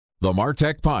The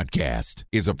MarTech Podcast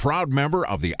is a proud member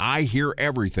of the I Hear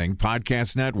Everything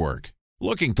Podcast Network.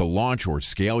 Looking to launch or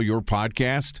scale your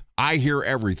podcast? I Hear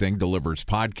Everything delivers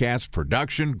podcast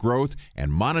production, growth,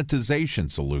 and monetization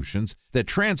solutions that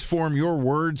transform your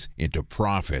words into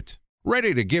profit.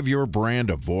 Ready to give your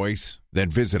brand a voice? Then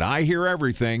visit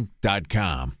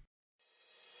iheareverything.com.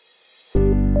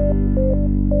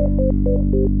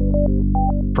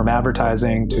 From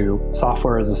advertising to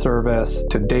software as a service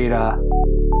to data.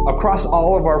 Across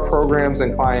all of our programs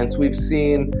and clients, we've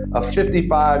seen a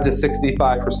 55 to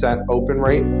 65% open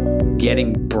rate.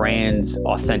 Getting brands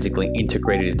authentically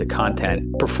integrated into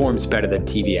content performs better than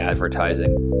TV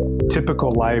advertising.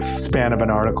 Typical lifespan of an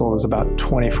article is about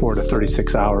 24 to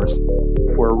 36 hours.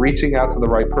 If we're reaching out to the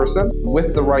right person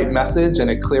with the right message and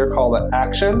a clear call to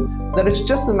action, then it's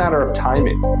just a matter of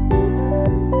timing.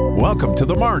 Welcome to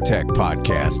the MarTech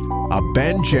Podcast, a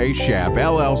Ben J. Schaap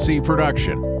LLC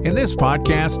production. In this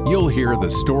podcast, you'll hear the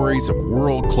stories of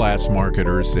world-class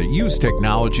marketers that use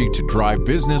technology to drive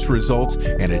business results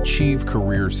and achieve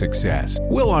career success.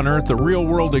 We'll unearth the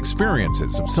real-world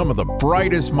experiences of some of the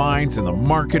brightest minds in the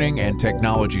marketing and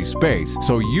technology space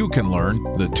so you can learn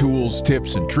the tools,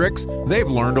 tips, and tricks they've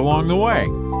learned along the way.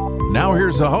 Now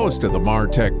here's the host of the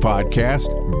MarTech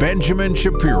Podcast, Benjamin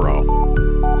Shapiro.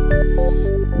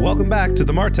 Welcome back to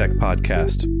the MarTech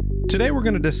Podcast. Today we're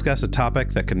going to discuss a topic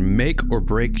that can make or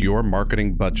break your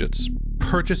marketing budgets: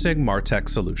 purchasing MarTech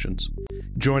solutions.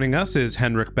 Joining us is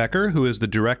Henrik Becker, who is the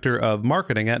Director of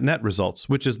Marketing at NetResults,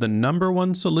 which is the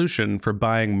 #1 solution for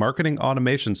buying marketing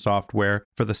automation software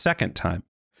for the second time.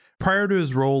 Prior to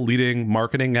his role leading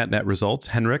marketing at NetResults,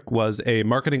 Henrik was a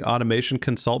marketing automation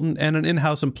consultant and an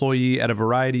in-house employee at a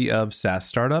variety of SaaS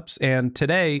startups, and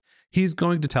today he's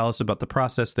going to tell us about the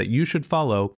process that you should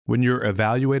follow when you're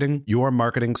evaluating your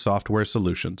marketing software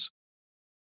solutions.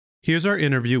 Here's our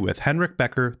interview with Henrik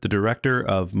Becker, the Director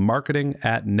of Marketing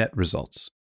at NetResults.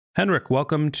 Henrik,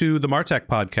 welcome to the MarTech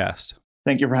Podcast.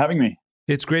 Thank you for having me.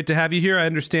 It's great to have you here. I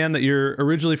understand that you're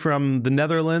originally from the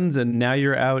Netherlands and now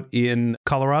you're out in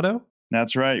Colorado?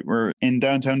 That's right. We're in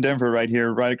downtown Denver right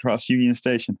here, right across Union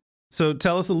Station. So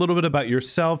tell us a little bit about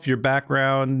yourself, your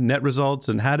background, NetResults,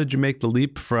 and how did you make the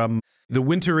leap from the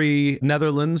wintry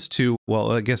Netherlands to,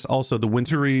 well, I guess also the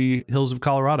wintry hills of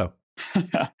Colorado?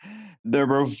 They're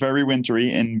both very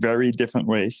wintry in very different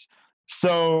ways.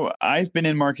 So I've been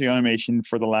in marketing automation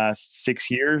for the last 6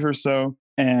 years or so.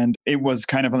 And it was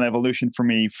kind of an evolution for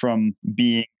me from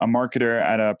being a marketer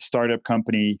at a startup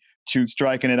company to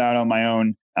striking it out on my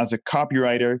own as a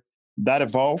copywriter. That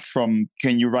evolved from,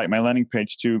 can you write my landing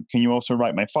page, to, can you also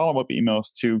write my follow-up emails,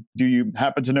 to, do you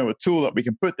happen to know a tool that we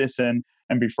can put this in?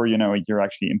 And before you know it, you're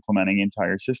actually implementing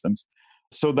entire systems.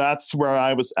 So that's where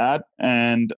I was at.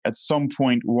 And at some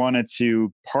point wanted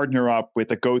to partner up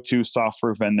with a go-to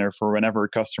software vendor for whenever a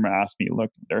customer asked me,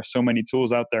 look, there are so many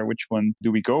tools out there, which one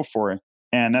do we go for?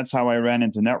 And that's how I ran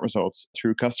into NetResults,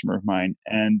 through a customer of mine.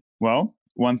 And well,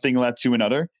 one thing led to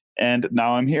another, and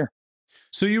now I'm here.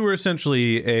 So you were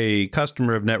essentially a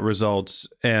customer of NetResults,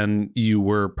 and you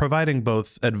were providing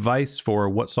both advice for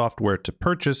what software to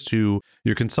purchase to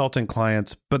your consulting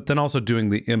clients, but then also doing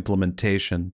the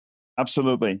implementation.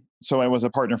 Absolutely. So I was a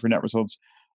partner for NetResults.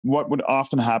 What would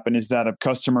often happen is that a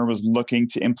customer was looking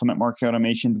to implement marketing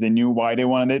automation. They knew why they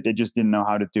wanted it. They just didn't know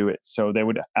how to do it. So they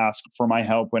would ask for my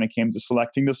help when it came to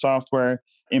selecting the software,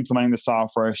 implementing the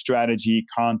software, strategy,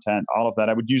 content, all of that.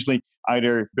 I would usually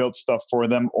either build stuff for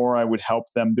them or I would help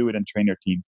them do it and train their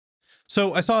team.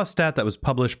 So I saw a stat that was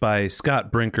published by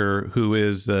Scott Brinker, who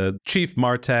is the Chief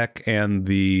MarTech and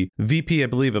the VP, I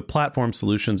believe, of Platform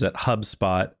Solutions at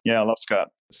HubSpot. Yeah, I love Scott.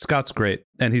 Scott's great,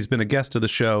 and he's been a guest of the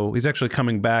show. He's actually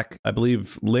coming back, I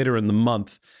believe, later in the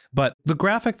month. But the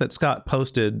graphic that Scott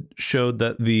posted showed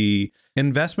that the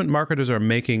investment marketers are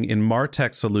making in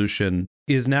MarTech solution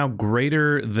is now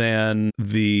greater than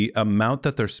the amount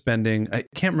that they're spending. I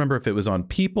can't remember if it was on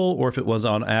people or if it was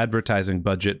on advertising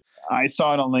budget. I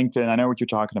saw it on LinkedIn. I know what you're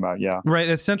talking about. Yeah. Right.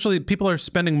 Essentially, people are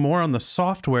spending more on the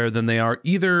software than they are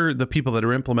either the people that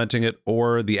are implementing it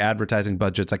or the advertising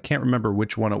budgets. I can't remember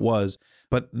which one it was.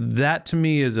 But that to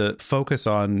me is a focus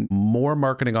on more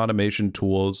marketing automation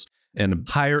tools and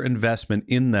higher investment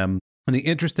in them. And the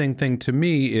interesting thing to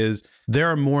me is there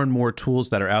are more and more tools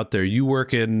that are out there. You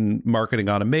work in marketing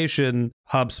automation,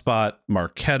 HubSpot,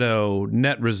 Marketo,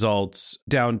 NetResults,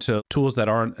 down to tools that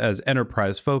aren't as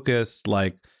enterprise focused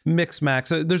like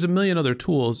Mixmax. There's a million other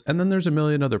tools, and then there's a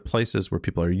million other places where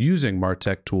people are using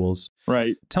MarTech tools.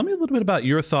 Right. Tell me a little bit about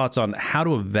your thoughts on how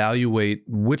to evaluate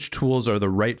which tools are the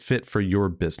right fit for your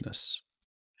business.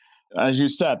 As you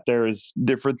said, there's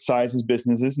different sizes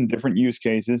businesses and different use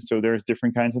cases. So there's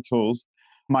different kinds of tools.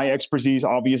 My expertise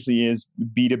obviously is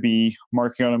B2B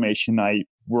marketing automation. I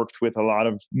worked with a lot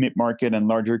of mid-market and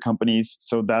larger companies.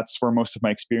 So that's where most of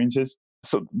my experience is.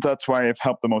 So that's why I've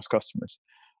helped the most customers.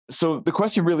 So the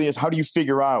question really is, how do you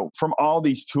figure out from all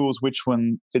these tools, which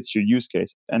one fits your use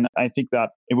case? And I think that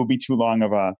it will be too long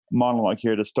of a monologue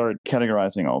here to start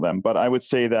categorizing all of them. But I would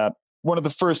say that one of the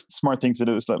first smart things to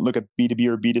do is look at B2B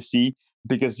or B2C,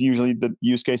 because usually the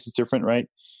use case is different, right?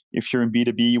 If you're in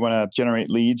B2B, you want to generate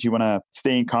leads, you want to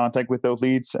stay in contact with those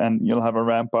leads, and you'll have a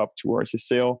ramp up towards a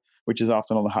sale, which is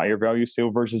often a higher value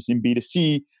sale, versus in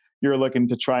B2C, you're looking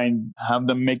to try and have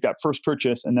them make that first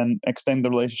purchase and then extend the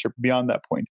relationship beyond that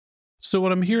point. So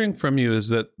what I'm hearing from you is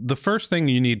that the first thing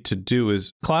you need to do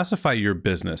is classify your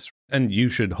business. And you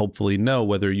should hopefully know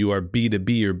whether you are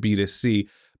B2B or B2C,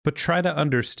 but try to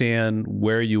understand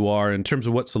where you are in terms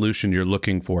of what solution you're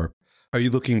looking for. Are you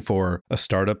looking for a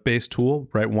startup-based tool,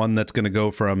 right? One that's going to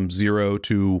go from 0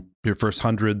 to your first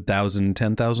 100,000,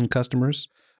 10,000 customers?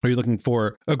 Are you looking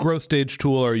for a growth stage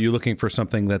tool, or are you looking for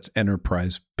something that's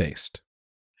enterprise-based?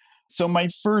 So my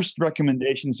first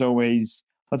recommendation is always,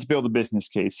 let's build a business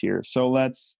case here. So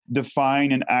let's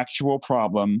define an actual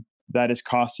problem that is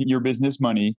costing your business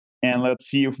money, and let's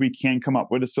see if we can come up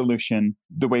with a solution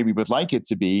the way we would like it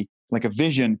to be, like a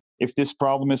vision. If this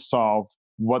problem is solved,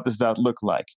 what does that look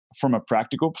like from a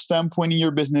practical standpoint in your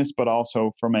business, but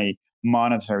also from a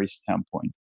monetary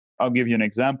standpoint? I'll give you an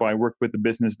example. I worked with a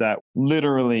business that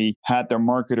literally had their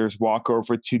marketers walk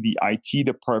over to the IT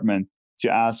department to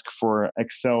ask for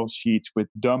Excel sheets with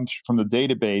dumps from the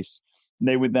database.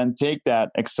 They would then take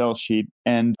that Excel sheet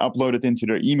and upload it into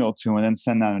their email to and then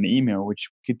send out an email, which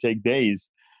could take days.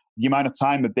 The amount of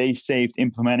time that they saved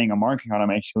implementing a marketing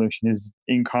automation solution is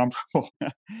incomparable.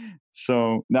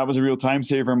 So that was a real time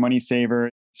saver, money saver.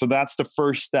 So that's the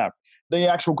first step. The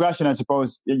actual question, I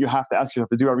suppose, you have to ask yourself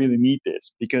is, do I really need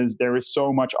this? Because there is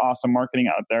so much awesome marketing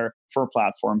out there for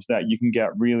platforms that you can get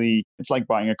really, it's like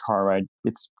buying a car, right?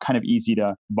 It's kind of easy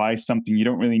to buy something you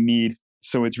don't really need.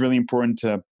 So it's really important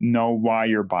to know why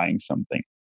you're buying something.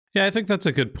 Yeah, I think that's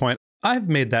a good point. I've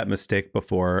made that mistake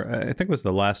before. I think it was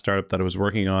the last startup that I was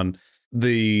working on.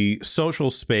 The social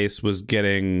space was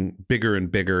getting bigger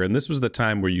and bigger, and this was the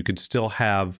time where you could still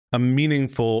have a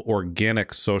meaningful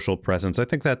organic social presence. I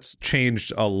think that's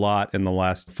changed a lot in the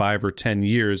last 5 or 10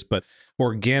 years, but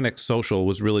organic social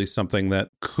was really something that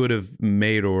could have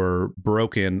made or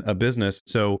broken a business.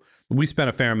 So we spent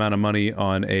a fair amount of money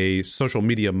on a social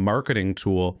media marketing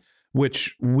tool,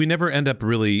 which we never end up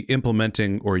really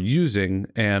implementing or using.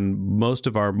 And most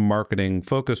of our marketing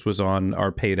focus was on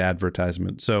our paid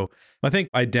advertisement. So I think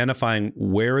identifying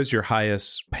where is your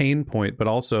highest pain point, but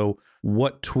also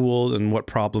what tools and what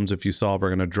problems, if you solve, are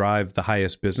going to drive the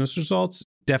highest business results,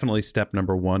 definitely step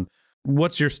number one.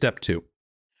 What's your step two?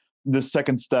 The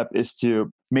second step is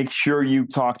to make sure you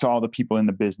talk to all the people in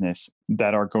the business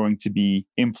that are going to be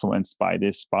influenced by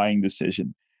this buying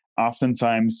decision.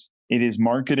 Oftentimes, it is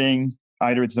marketing.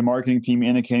 Either it's the marketing team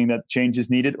indicating that change is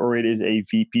needed, or it is a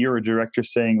VP or a director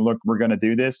saying, look, we're going to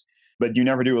do this. But you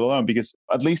never do it alone, because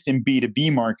at least in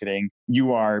B2B marketing,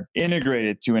 you are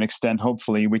integrated to an extent,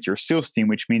 hopefully, with your sales team,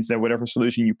 which means that whatever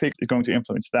solution you pick is going to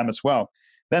influence them as well.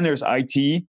 Then there's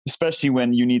IT, especially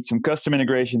when you need some custom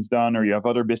integrations done or you have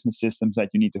other business systems that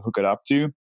you need to hook it up to.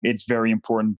 It's very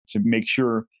important to make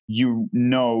sure you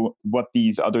know what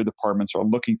these other departments are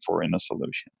looking for in a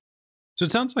solution. So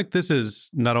it sounds like this is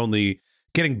not only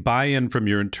getting buy-in from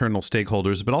your internal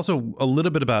stakeholders, but also a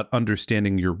little bit about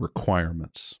understanding your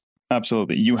requirements.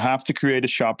 Absolutely. You have to create a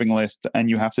shopping list and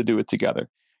you have to do it together.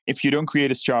 If you don't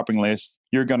create a shopping list,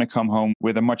 you're going to come home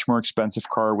with a much more expensive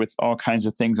car with all kinds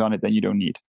of things on it that you don't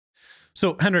need.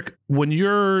 So, Henrik, when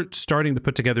you're starting to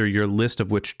put together your list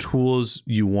of which tools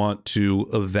you want to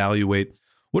evaluate,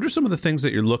 what are some of the things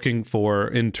that you're looking for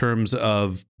in terms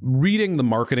of reading the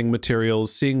marketing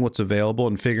materials, seeing what's available,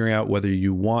 and figuring out whether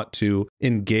you want to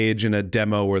engage in a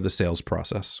demo or the sales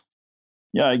process?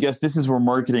 Yeah, I guess this is where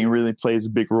marketing really plays a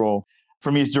big role.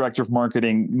 For me as director of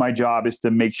marketing, my job is to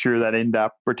make sure that in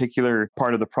that particular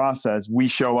part of the process, we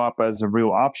show up as a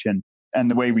real option.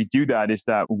 And the way we do that is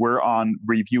that we're on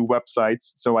review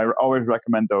websites. So I always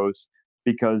recommend those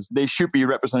because they should be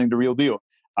representing the real deal.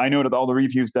 I know that all the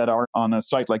reviews that are on a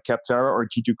site like Capterra or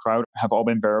G2 Crowd have all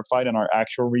been verified and are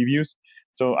actual reviews.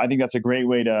 So I think that's a great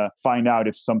way to find out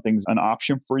if something's an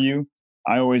option for you.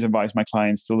 I always advise my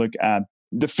clients to look at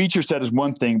the feature set is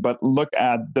one thing, but look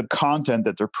at the content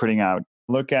that they're putting out.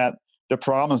 Look at the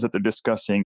problems that they're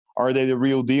discussing. Are they the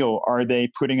real deal? Are they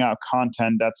putting out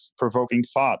content that's provoking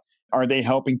thought? Are they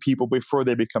helping people before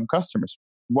they become customers?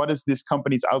 What is this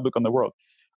company's outlook on the world?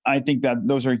 I think that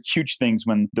those are huge things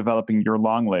when developing your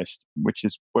long list, which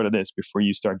is what it is before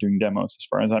you start doing demos, as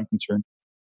far as I'm concerned.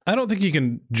 I don't think you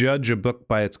can judge a book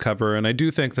by its cover, and I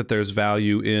do think that there's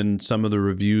value in some of the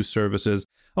review services.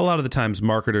 A lot of the times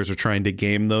marketers are trying to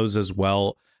game those as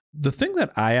well. The thing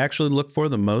that I actually look for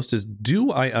the most is, do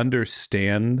I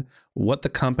understand what the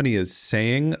company is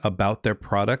saying about their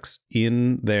products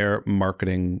in their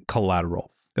marketing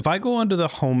collateral? If I go onto the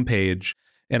homepage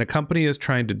and a company is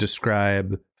trying to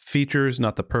describe features,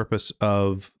 not the purpose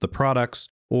of the products,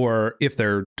 or if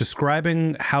they're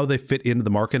describing how they fit into the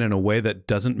market in a way that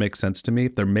doesn't make sense to me,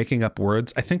 if they're making up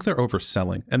words, I think they're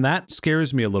overselling. And that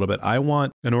scares me a little bit. I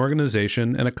want an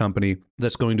organization and a company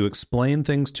that's going to explain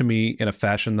things to me in a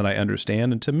fashion that I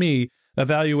understand. And to me,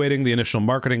 evaluating the initial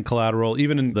marketing collateral,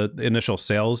 even in the initial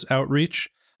sales outreach,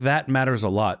 that matters a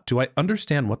lot. Do I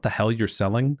understand what the hell you're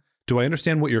selling? Do I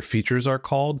understand what your features are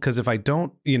called? Because if I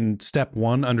don't, in step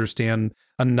one, understand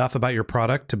enough about your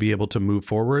product to be able to move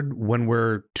forward, when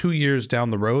we're 2 years down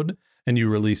the road and you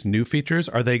release new features,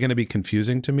 are they going to be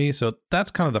confusing to me? So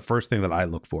that's kind of the first thing that I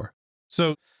look for.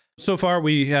 So far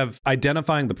we have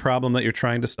identifying the problem that you're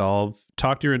trying to solve,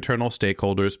 talk to your internal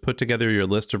stakeholders, put together your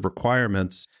list of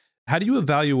requirements. How do you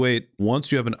evaluate,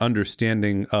 once you have an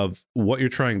understanding of what you're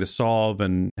trying to solve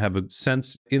and have a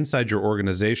sense inside your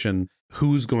organization,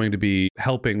 who's going to be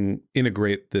helping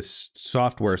integrate this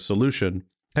software solution?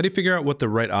 How do you figure out what the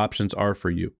right options are for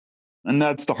you? And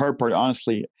that's the hard part,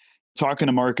 honestly. Talking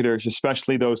to marketers,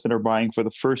 especially those that are buying for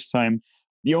the first time,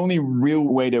 the only real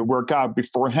way to work out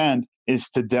beforehand is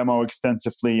to demo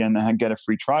extensively and get a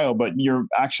free trial. But you're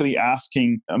actually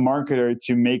asking a marketer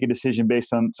to make a decision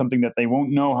based on something that they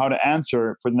won't know how to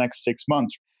answer for the next 6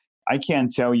 months. I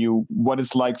can't tell you what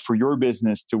it's like for your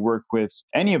business to work with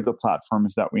any of the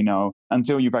platforms that we know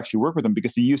until you've actually worked with them,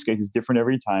 because the use case is different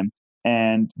every time.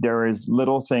 And there is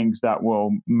little things that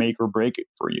will make or break it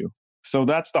for you. So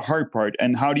that's the hard part.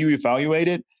 And how do you evaluate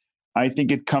it? I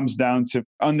think it comes down to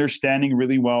understanding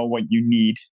really well what you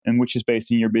need and which is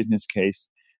based in your business case.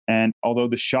 And although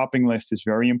the shopping list is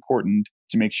very important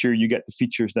to make sure you get the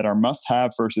features that are must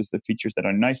have versus the features that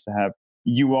are nice to have,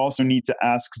 you also need to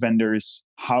ask vendors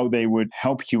how they would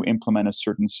help you implement a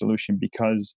certain solution,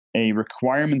 because a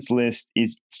requirements list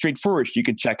is straightforward. You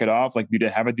can check it off, like, do they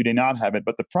have it, do they not have it?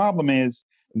 But the problem is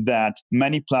that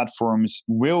many platforms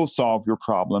will solve your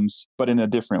problems, but in a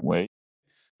different way.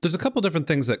 There's a couple different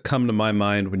things that come to my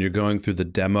mind when you're going through the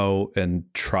demo and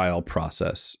trial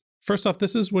process. First off,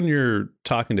 this is when you're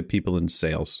talking to people in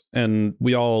sales, and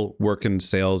we all work in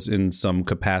sales in some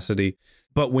capacity.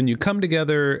 But when you come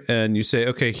together and you say,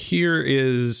 okay, here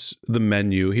is the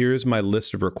menu, here's my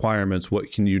list of requirements,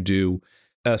 what can you do?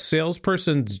 A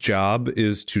salesperson's job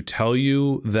is to tell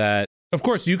you that, of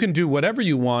course, you can do whatever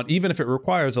you want, even if it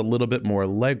requires a little bit more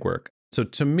legwork. So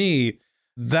to me,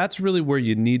 that's really where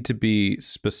you need to be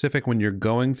specific when you're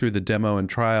going through the demo and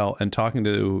trial and talking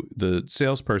to the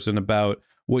salesperson about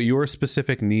what your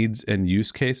specific needs and use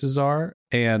cases are,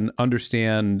 and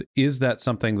understand, is that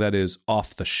something that is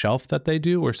off the shelf that they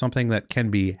do or something that can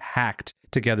be hacked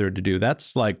together to do?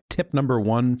 That's like tip number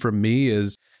one from me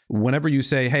is, whenever you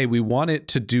say, hey, we want it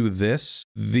to do this,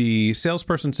 the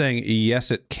salesperson saying,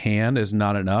 yes, it can is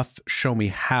not enough. Show me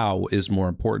how is more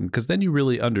important, because then you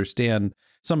really understand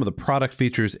some of the product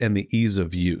features and the ease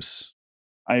of use.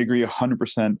 I agree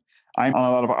 100%. I'm on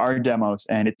a lot of our demos,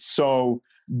 and it's so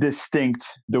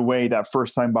distinct the way that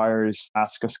first-time buyers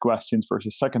ask us questions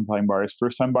versus second-time buyers.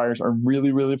 First-time buyers are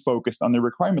really, really focused on the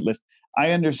requirement list.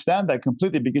 I understand that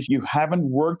completely, because you haven't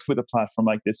worked with a platform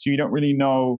like this, so you don't really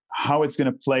know how it's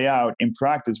going to play out in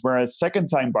practice. Whereas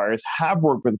second-time buyers have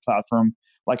worked with a platform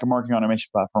like a marketing automation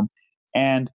platform,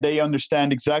 and they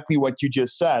understand exactly what you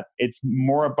just said. It's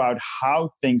more about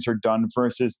how things are done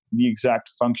versus the exact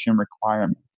function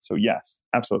requirement. So yes,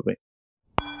 absolutely.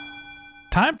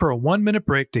 Time for a 1-minute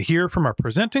break to hear from our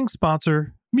presenting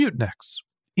sponsor, Mutinex.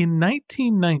 In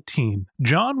 1919,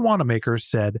 John Wanamaker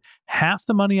said, "Half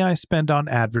the money I spend on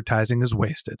advertising is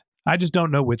wasted. I just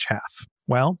don't know which half."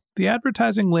 Well, the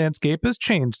advertising landscape has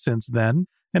changed since then,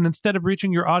 and instead of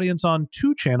reaching your audience on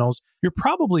 2 channels, you're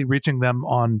probably reaching them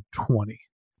on 20.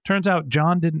 Turns out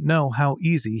John didn't know how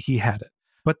easy he had it.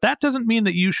 But that doesn't mean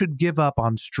that you should give up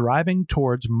on striving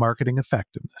towards marketing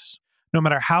effectiveness. No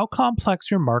matter how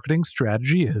complex your marketing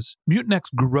strategy is, Mutinex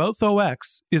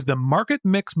GrowthOS is the market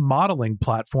mix modeling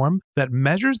platform that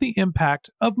measures the impact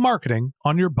of marketing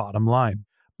on your bottom line.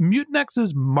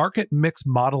 Mutinex's market mix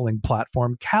modeling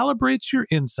platform calibrates your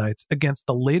insights against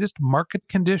the latest market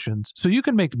conditions so you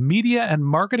can make media and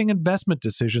marketing investment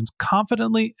decisions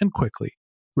confidently and quickly.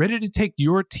 Ready to take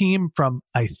your team from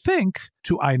I think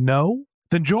to I know?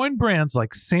 Then join brands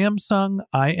like Samsung,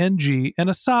 ING, and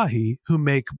Asahi who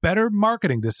make better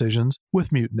marketing decisions with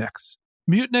Mutinex.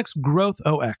 Mutinex Growth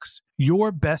OX.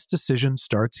 Your best decision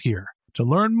starts here. To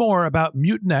learn more about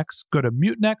Mutinex, go to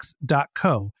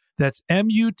mutinex.co. That's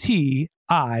MUTINEX.co.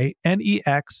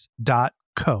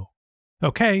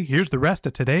 Okay, here's the rest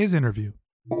of today's interview.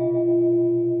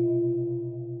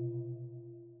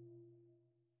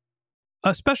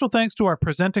 A special thanks to our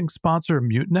presenting sponsor,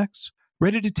 Mutinex.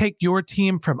 Ready to take your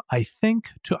team from I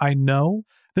think to I know?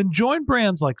 Then join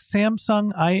brands like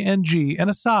Samsung, ING, and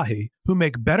Asahi who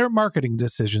make better marketing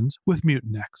decisions with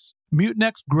Mutinex.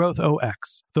 Mutinex Growth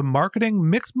OX, the marketing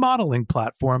mix modeling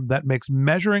platform that makes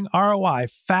measuring ROI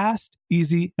fast,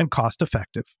 easy, and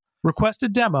cost-effective. Request a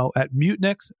demo at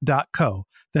mutinex.co.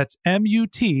 That's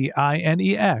MUTINEX.co.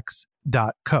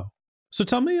 So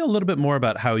tell me a little bit more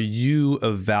about how you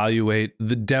evaluate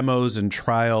the demos and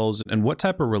trials, and what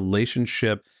type of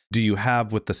relationship do you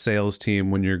have with the sales team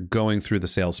when you're going through the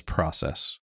sales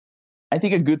process? I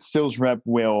think a good sales rep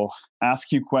will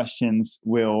ask you questions,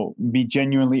 will be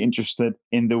genuinely interested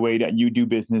in the way that you do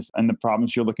business and the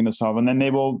problems you're looking to solve, and then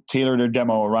they will tailor their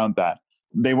demo around that.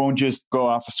 They won't just go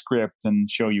off a script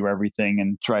and show you everything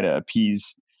and try to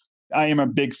appease. I am a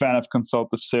big fan of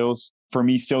consultative sales. For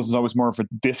me, sales is always more of a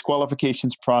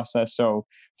disqualifications process. So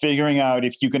figuring out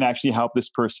if you can actually help this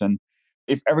person.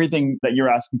 If everything that you're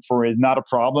asking for is not a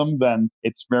problem, then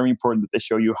it's very important that they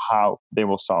show you how they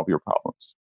will solve your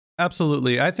problems.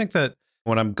 Absolutely. I think that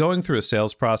when I'm going through a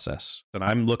sales process and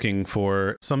I'm looking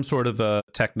for some sort of a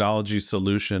technology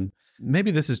solution,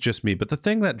 maybe this is just me, but the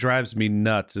thing that drives me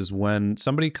nuts is when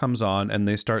somebody comes on and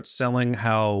they start selling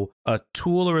how a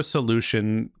tool or a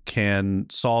solution can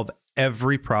solve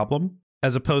every problem,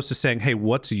 as opposed to saying, hey,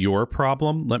 what's your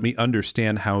problem? Let me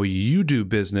understand how you do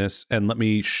business and let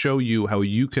me show you how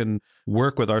you can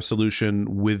work with our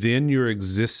solution within your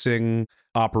existing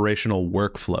operational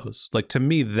workflows. Like, to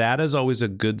me, that is always a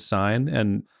good sign.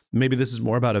 And maybe this is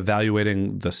more about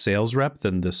evaluating the sales rep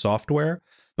than the software.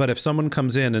 But if someone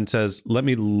comes in and says, let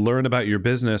me learn about your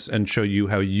business and show you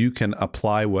how you can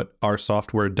apply what our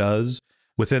software does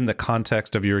within the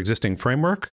context of your existing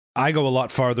framework, I go a lot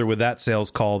farther with that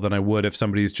sales call than I would if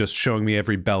somebody's just showing me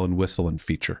every bell and whistle and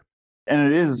feature. And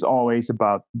it is always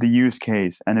about the use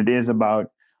case. And it is about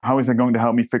how is it going to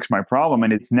help me fix my problem?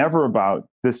 And it's never about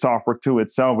the software tool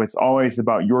itself. It's always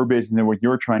about your business and what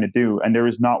you're trying to do. And there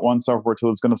is not one software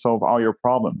tool that's going to solve all your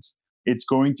problems. It's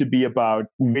going to be about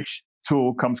which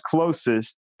tool comes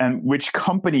closest and which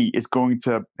company is going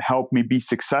to help me be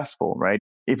successful, right?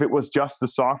 If it was just a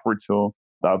software tool,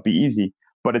 that would be easy.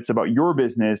 But it's about your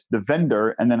business, the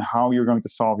vendor, and then how you're going to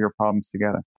solve your problems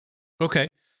together. Okay.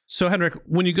 So Henrik,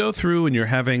 when you go through and you're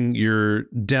having your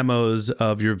demos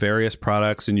of your various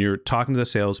products and you're talking to the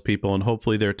salespeople and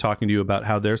hopefully they're talking to you about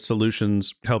how their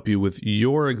solutions help you with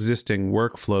your existing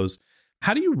workflows,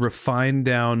 how do you refine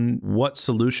down what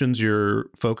solutions you're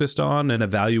focused on and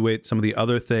evaluate some of the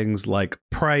other things like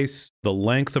price, the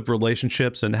length of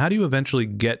relationships, and how do you eventually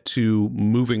get to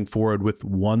moving forward with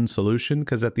one solution?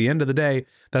 Because at the end of the day,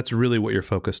 that's really what you're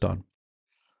focused on.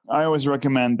 I always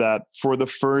recommend that for the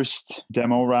first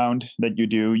demo round that you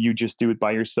do, you just do it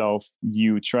by yourself.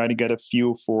 You try to get a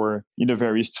feel for the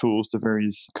various tools, the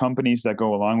various companies that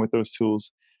go along with those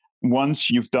tools. Once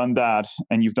you've done that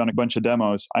and you've done a bunch of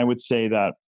demos, I would say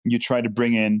that you try to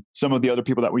bring in some of the other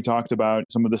people that we talked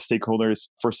about, some of the stakeholders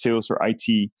for sales or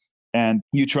IT, and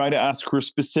you try to ask for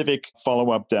specific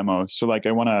follow-up demos. So like,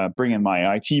 I want to bring in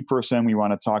my IT person. We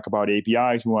want to talk about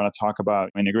APIs. We want to talk about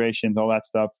integrations, all that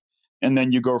stuff. And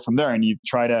then you go from there and you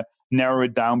try to narrow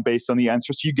it down based on the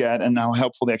answers you get and how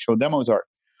helpful the actual demos are.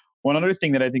 One other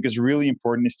thing that I think is really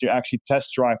important is to actually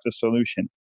test drive the solution.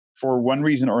 For one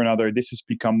reason or another, this has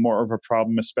become more of a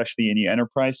problem, especially in the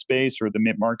enterprise space or the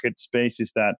mid-market space,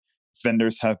 is that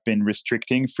vendors have been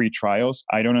restricting free trials.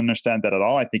 I don't understand that at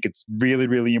all. I think it's really,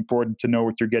 really important to know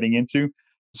what you're getting into.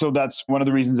 So that's one of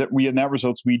the reasons that we at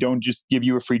NetResults, we don't just give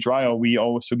you a free trial. We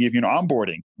also give you an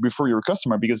onboarding before you're a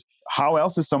customer, because how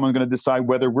else is someone going to decide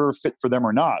whether we're a fit for them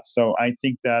or not? So I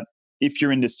think that if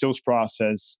you're in the sales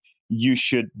process, you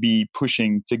should be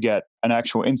pushing to get an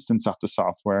actual instance of the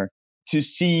software to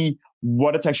see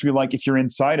what it's actually like if you're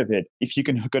inside of it. If you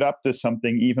can hook it up to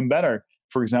something even better.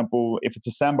 For example, if it's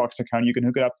a sandbox account, you can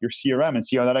hook it up to your CRM and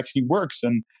see how that actually works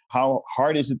and how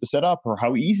hard is it to set up or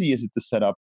how easy is it to set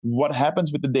up. What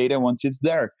happens with the data once it's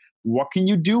there? What can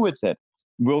you do with it?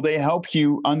 Will they help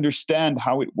you understand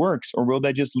how it works, or will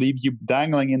they just leave you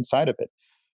dangling inside of it?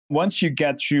 Once you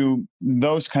get through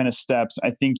those kind of steps,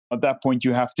 I think at that point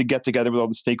you have to get together with all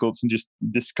the stakeholders and just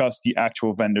discuss the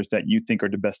actual vendors that you think are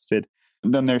the best fit.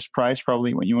 Then there's price,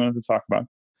 probably what you wanted to talk about.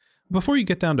 Before you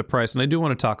get down to price, and I do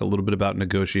want to talk a little bit about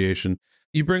negotiation,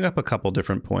 you bring up a couple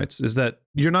different points, is that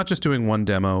you're not just doing one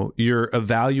demo, you're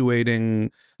evaluating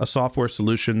a software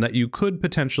solution that you could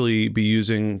potentially be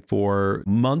using for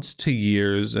months to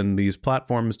years. And these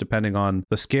platforms, depending on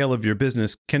the scale of your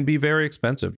business, can be very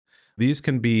expensive. These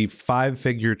can be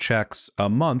 5-figure checks a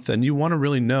month, and you want to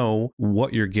really know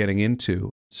what you're getting into.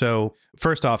 So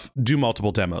first off, do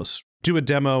multiple demos. Do a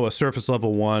demo, a surface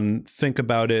level one, think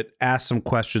about it, ask some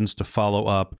questions to follow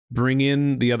up, bring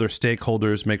in the other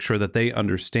stakeholders, make sure that they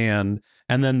understand.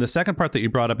 And then the second part that you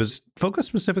brought up is focus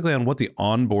specifically on what the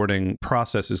onboarding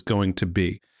process is going to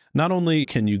be. Not only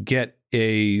can you get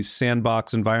a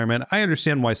sandbox environment, I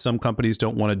understand why some companies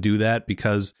don't want to do that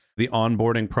because the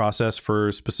onboarding process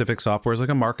for specific softwares like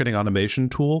a marketing automation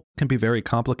tool can be very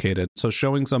complicated. So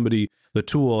showing somebody the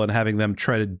tool and having them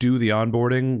try to do the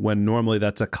onboarding when normally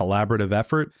that's a collaborative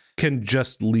effort can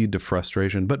just lead to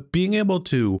frustration. But being able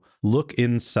to look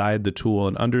inside the tool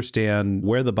and understand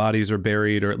where the bodies are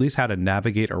buried, or at least how to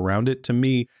navigate around it, to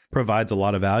me provides a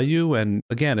lot of value. And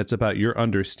again, it's about your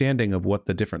understanding of what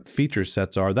the different feature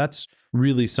sets are. That's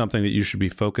really something that you should be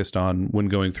focused on when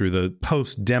going through the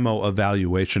post-demo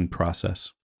evaluation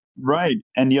process. Right.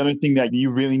 And the other thing that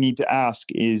you really need to ask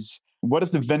is, what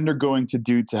is the vendor going to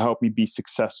do to help me be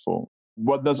successful?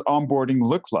 What does onboarding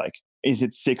look like? Is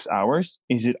it 6 hours?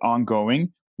 Is it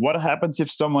ongoing? What happens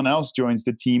if someone else joins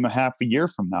the team a half a year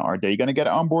from now? Are they going to get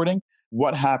onboarding?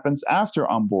 What happens after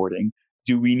onboarding?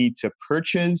 Do we need to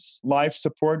purchase live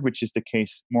support, which is the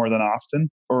case more than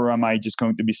often? Or am I just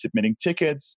going to be submitting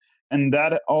tickets? And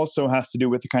that also has to do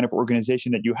with the kind of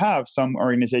organization that you have. Some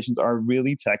organizations are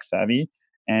really tech savvy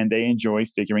and they enjoy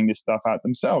figuring this stuff out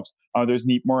themselves. Others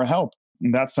need more help.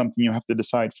 And that's something you have to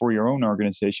decide for your own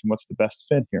organization. What's the best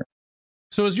fit here?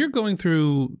 So as you're going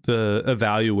through the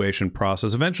evaluation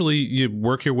process, eventually you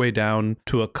work your way down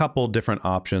to a couple different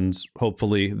options,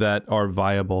 hopefully, that are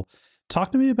viable.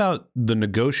 Talk to me about the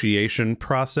negotiation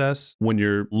process when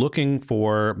you're looking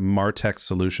for MarTech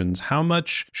solutions. How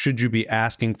much should you be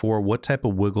asking for? What type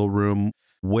of wiggle room?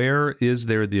 Where is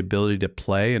there the ability to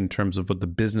play in terms of what the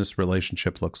business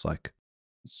relationship looks like?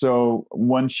 So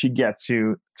once you get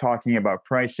to talking about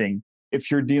pricing, if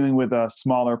you're dealing with a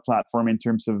smaller platform in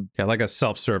terms of... Yeah, like a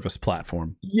self-service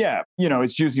platform. Yeah,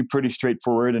 it's usually pretty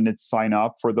straightforward and it's sign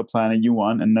up for the plan that you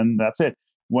want and then that's it.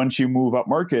 Once you move up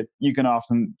market, you can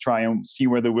often try and see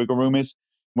where the wiggle room is.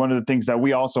 One of the things that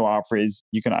we also offer is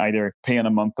you can either pay on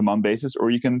a month-to-month basis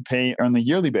or you can pay on a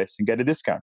yearly basis and get a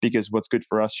discount because what's good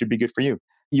for us should be good for you.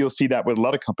 You'll see that with a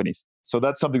lot of companies. So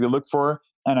that's something to look for.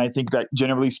 And I think that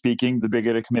generally speaking, the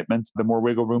bigger the commitment, the more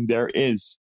wiggle room there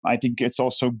is. I think it's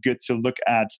also good to look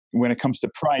at when it comes to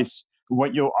price.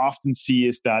 What you'll often see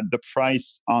is that the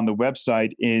price on the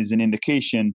website is an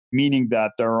indication, meaning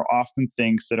that there are often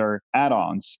things that are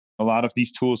add-ons. A lot of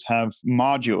these tools have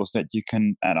modules that you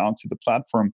can add on to the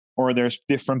platform, or there's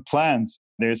different plans.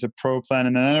 There's a pro plan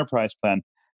and an enterprise plan.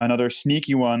 Another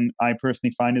sneaky one I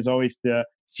personally find is always the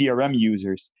CRM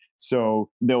users. So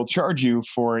they'll charge you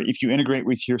for, if you integrate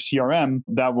with your CRM,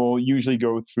 that will usually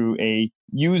go through a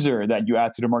user that you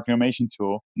add to the marketing automation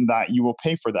tool, that you will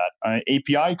pay for that.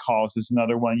 API calls is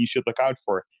another one you should look out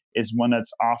for, is one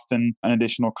that's often an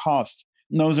additional cost.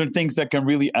 And those are things that can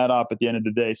really add up at the end of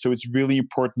the day. So it's really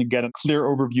important to get a clear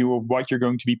overview of what you're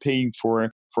going to be paying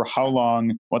for how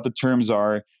long, what the terms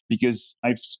are, because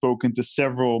I've spoken to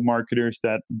several marketers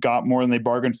that got more than they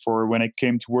bargained for when it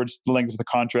came towards the length of the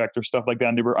contract or stuff like that.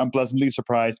 And they were unpleasantly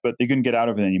surprised, but they couldn't get out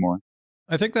of it anymore.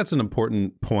 I think that's an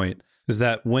important point, is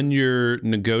that when you're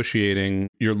negotiating,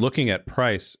 you're looking at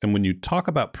price. And when you talk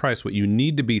about price, what you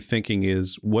need to be thinking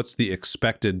is, what's the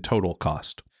expected total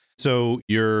cost? So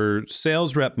your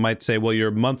sales rep might say, well,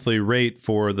 your monthly rate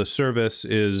for the service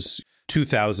is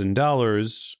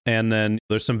 $2,000, and then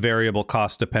there's some variable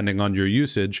cost depending on your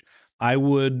usage. I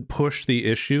would push the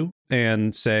issue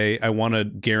and say, I want a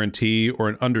guarantee or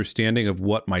an understanding of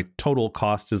what my total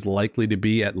cost is likely to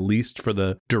be, at least for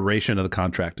the duration of the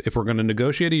contract. If we're going to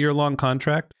negotiate a year-long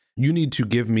contract, you need to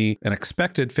give me an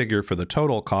expected figure for the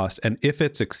total cost. And if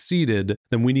it's exceeded,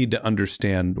 then we need to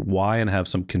understand why and have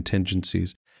some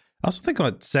contingencies. I also think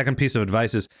a second piece of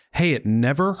advice is, hey, it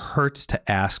never hurts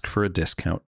to ask for a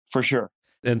discount. For sure.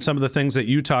 And some of the things that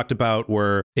you talked about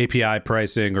were API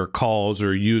pricing or calls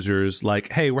or users.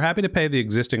 Like, hey, we're happy to pay the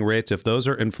existing rates. If those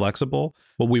are inflexible,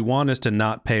 what we want is to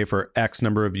not pay for X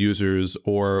number of users,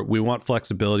 or we want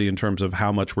flexibility in terms of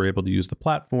how much we're able to use the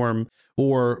platform,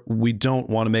 or we don't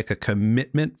want to make a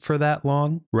commitment for that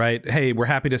long, right? Hey, we're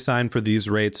happy to sign for these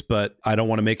rates, but I don't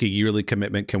want to make a yearly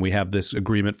commitment. Can we have this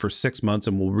agreement for 6 months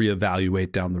and we'll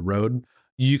reevaluate down the road?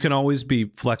 You can always be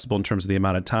flexible in terms of the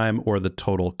amount of time or the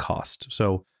total cost.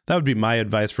 So that would be my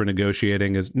advice for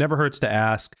negotiating, is never hurts to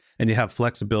ask, and you have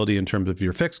flexibility in terms of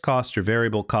your fixed cost, your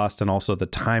variable cost, and also the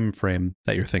time frame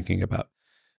that you're thinking about.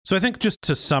 So I think just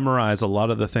to summarize a lot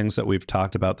of the things that we've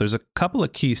talked about, there's a couple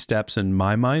of key steps in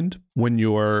my mind when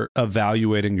you're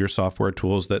evaluating your software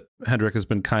tools that Henrik has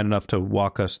been kind enough to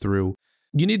walk us through.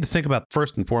 You need to think about,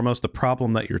 first and foremost, the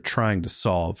problem that you're trying to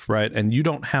solve, right? And you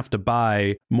don't have to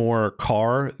buy more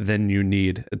car than you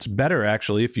need. It's better,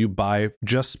 actually, if you buy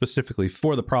just specifically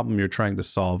for the problem you're trying to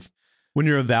solve. When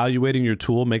you're evaluating your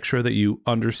tool, make sure that you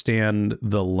understand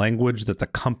the language that the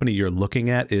company you're looking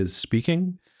at is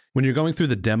speaking. When you're going through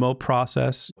the demo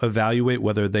process, evaluate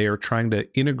whether they are trying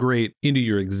to integrate into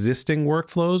your existing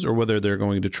workflows or whether they're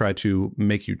going to try to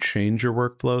make you change your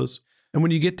workflows. And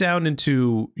when you get down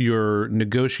into your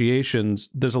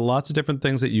negotiations, there's lots of different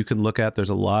things that you can look at. There's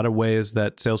a lot of ways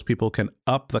that salespeople can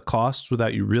up the costs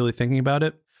without you really thinking about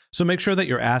it. So make sure that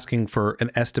you're asking for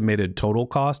an estimated total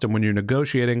cost. And when you're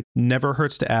negotiating, never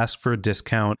hurts to ask for a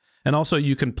discount. And also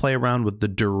you can play around with the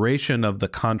duration of the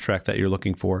contract that you're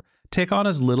looking for. Take on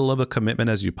as little of a commitment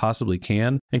as you possibly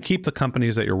can and keep the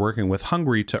companies that you're working with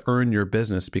hungry to earn your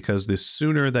business, because the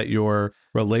sooner that your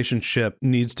relationship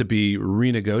needs to be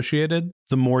renegotiated,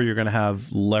 the more you're going to have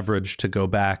leverage to go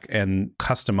back and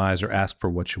customize or ask for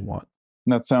what you want.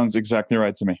 That sounds exactly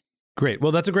right to me. Great.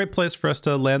 Well, that's a great place for us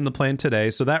to land the plane today.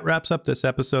 So that wraps up this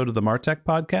episode of the MarTech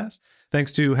podcast.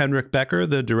 Thanks to Henrik Becker,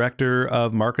 the Director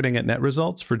of Marketing at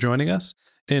NetResults, for joining us.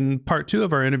 In part 2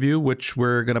 of our interview, which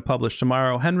we're going to publish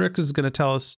tomorrow, Henrik is going to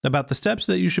tell us about the steps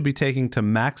that you should be taking to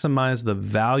maximize the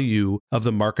value of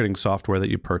the marketing software that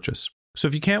you purchase. So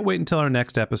if you can't wait until our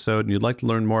next episode and you'd like to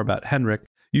learn more about Henrik,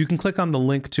 you can click on the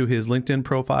link to his LinkedIn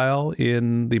profile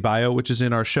in the bio, which is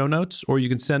in our show notes, or you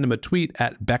can send him a tweet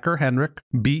at Becker Henrik,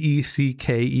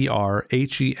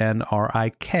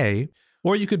 BeckerHenrik,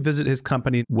 or you could visit his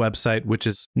company website, which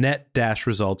is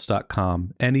net-results.com,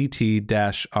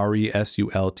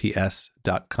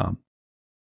 net-results.com.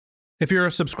 If you're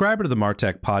a subscriber to the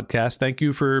MarTech podcast, thank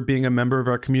you for being a member of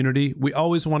our community. We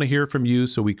always want to hear from you,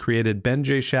 so we created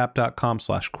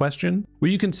benjshap.com/question,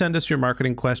 where you can send us your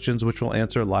marketing questions, which we'll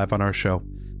answer live on our show.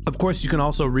 Of course, you can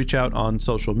also reach out on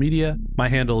social media. My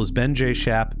handle is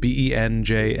benjshap,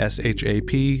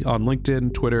 BenJSHAP, on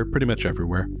LinkedIn, Twitter, pretty much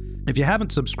everywhere. If you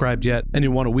haven't subscribed yet and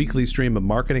you want a weekly stream of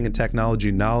marketing and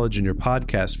technology knowledge in your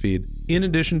podcast feed, in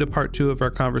addition to part 2 of our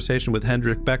conversation with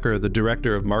Henrik Becker, the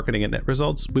Director of Marketing at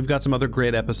NetResults, we've got some other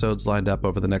great episodes lined up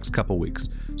over the next couple weeks.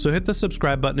 So hit the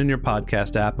subscribe button in your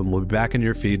podcast app and we'll be back in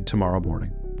your feed tomorrow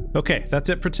morning. Okay, that's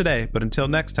it for today, but until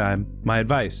next time, my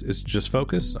advice is to just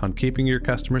focus on keeping your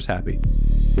customers happy.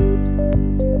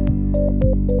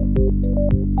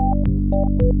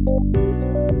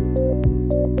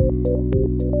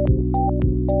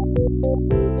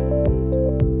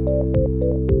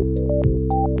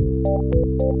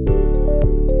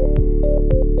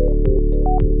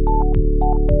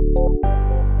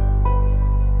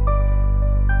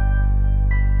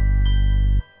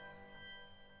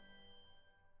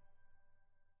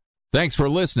 Thanks for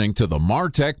listening to the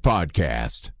MarTech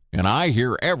podcast, an I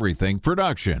Hear Everything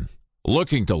production.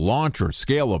 Looking to launch or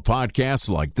scale a podcast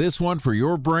like this one for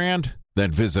your brand? Then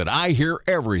visit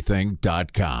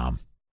iheareverything.com.